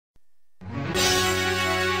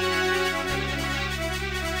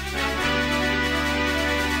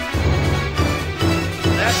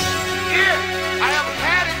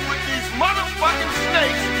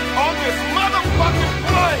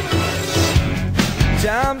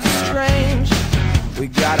times are strange. We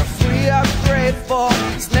got a free upgrade for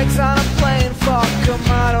snakes on a plane. Fuck 'em,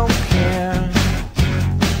 I don't care.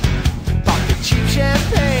 Pop the cheap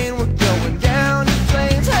champagne, we're going down in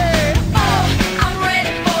flames. Hey, Oh, I'm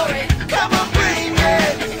ready for it. come on, bring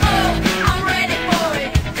it. Oh, I'm ready for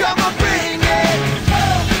it. Come on, bring it.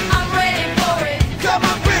 Oh, I'm ready for it. Come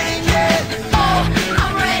on, bring it. Oh,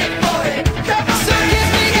 I'm ready for it. Come on, so kiss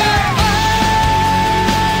me goodbye.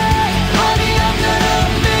 Honey, I'm gonna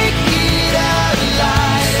make it out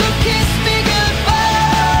alive. So kiss me goodbye.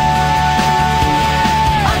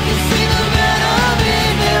 I can see the venom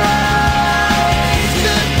in your eyes.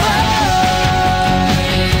 Goodbye.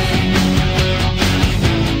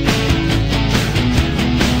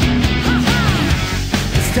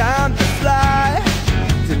 It's time to fly.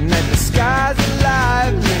 Tonight the sky's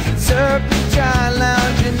alive. There's a serpentine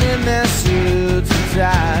lounging in their suits and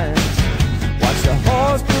ties. Watch the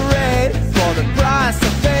horse parade for the price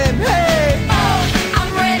of fame. Hey, Oh,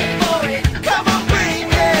 I'm ready for it. come on, bring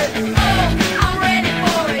it. Oh, I'm ready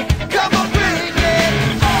for it. Come on, bring it.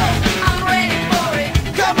 Oh, I'm ready for it.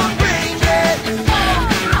 Come on, bring it. Oh,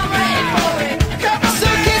 I'm ready for it. Come on, so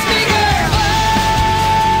kiss me goodbye.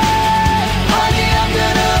 Honey, I'm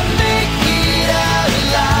gonna make it out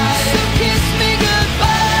alive. So kiss me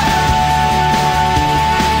goodbye.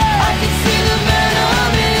 I can see the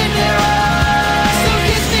venom in your eyes. So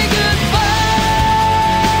kiss me goodbye.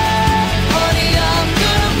 Honey, I'm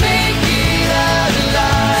gonna make it out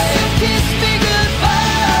alive. So kiss me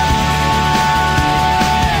goodbye.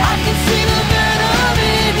 I can see the venom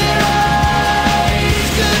in your eyes.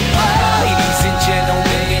 Goodbye. Ladies and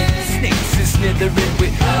gentlemen, snakes is slithering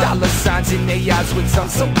with dollar signs in their eyes with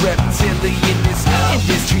tongues so reptilian. This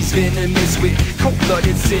industry's venomous with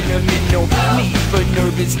cold-blooded cinnamon. No need for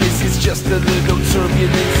nervousness, it's just a little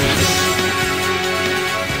turbulence.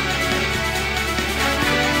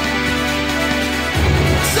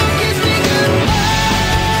 So kiss me goodbye.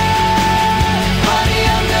 Honey,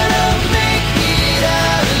 I'm gonna make it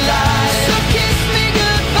out alive. So kiss me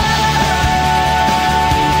goodbye.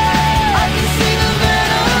 I can see the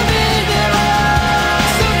venom in your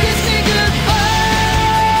eyes. So kiss me goodbye.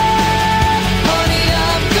 Honey,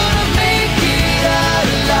 I'm gonna make it out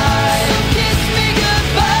alive. So kiss me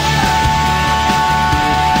goodbye.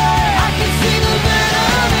 I can see the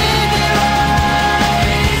venom in your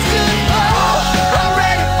eyes. Goodbye. I'm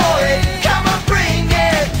ready for it. Come on, bring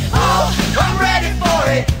it. Oh, I'm ready for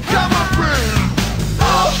it. Come on, bring.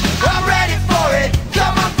 Oh, I'm ready for it.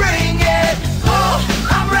 Come on, bring it. Oh,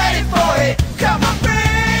 I'm ready for it. Come on,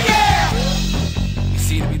 bring it. You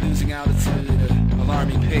seem to be losing altitude at an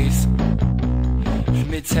alarming pace. From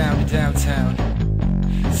midtown to downtown,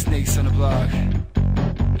 snakes on the block.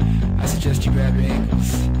 I suggest you grab your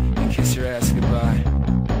ankles and kiss your ass goodbye.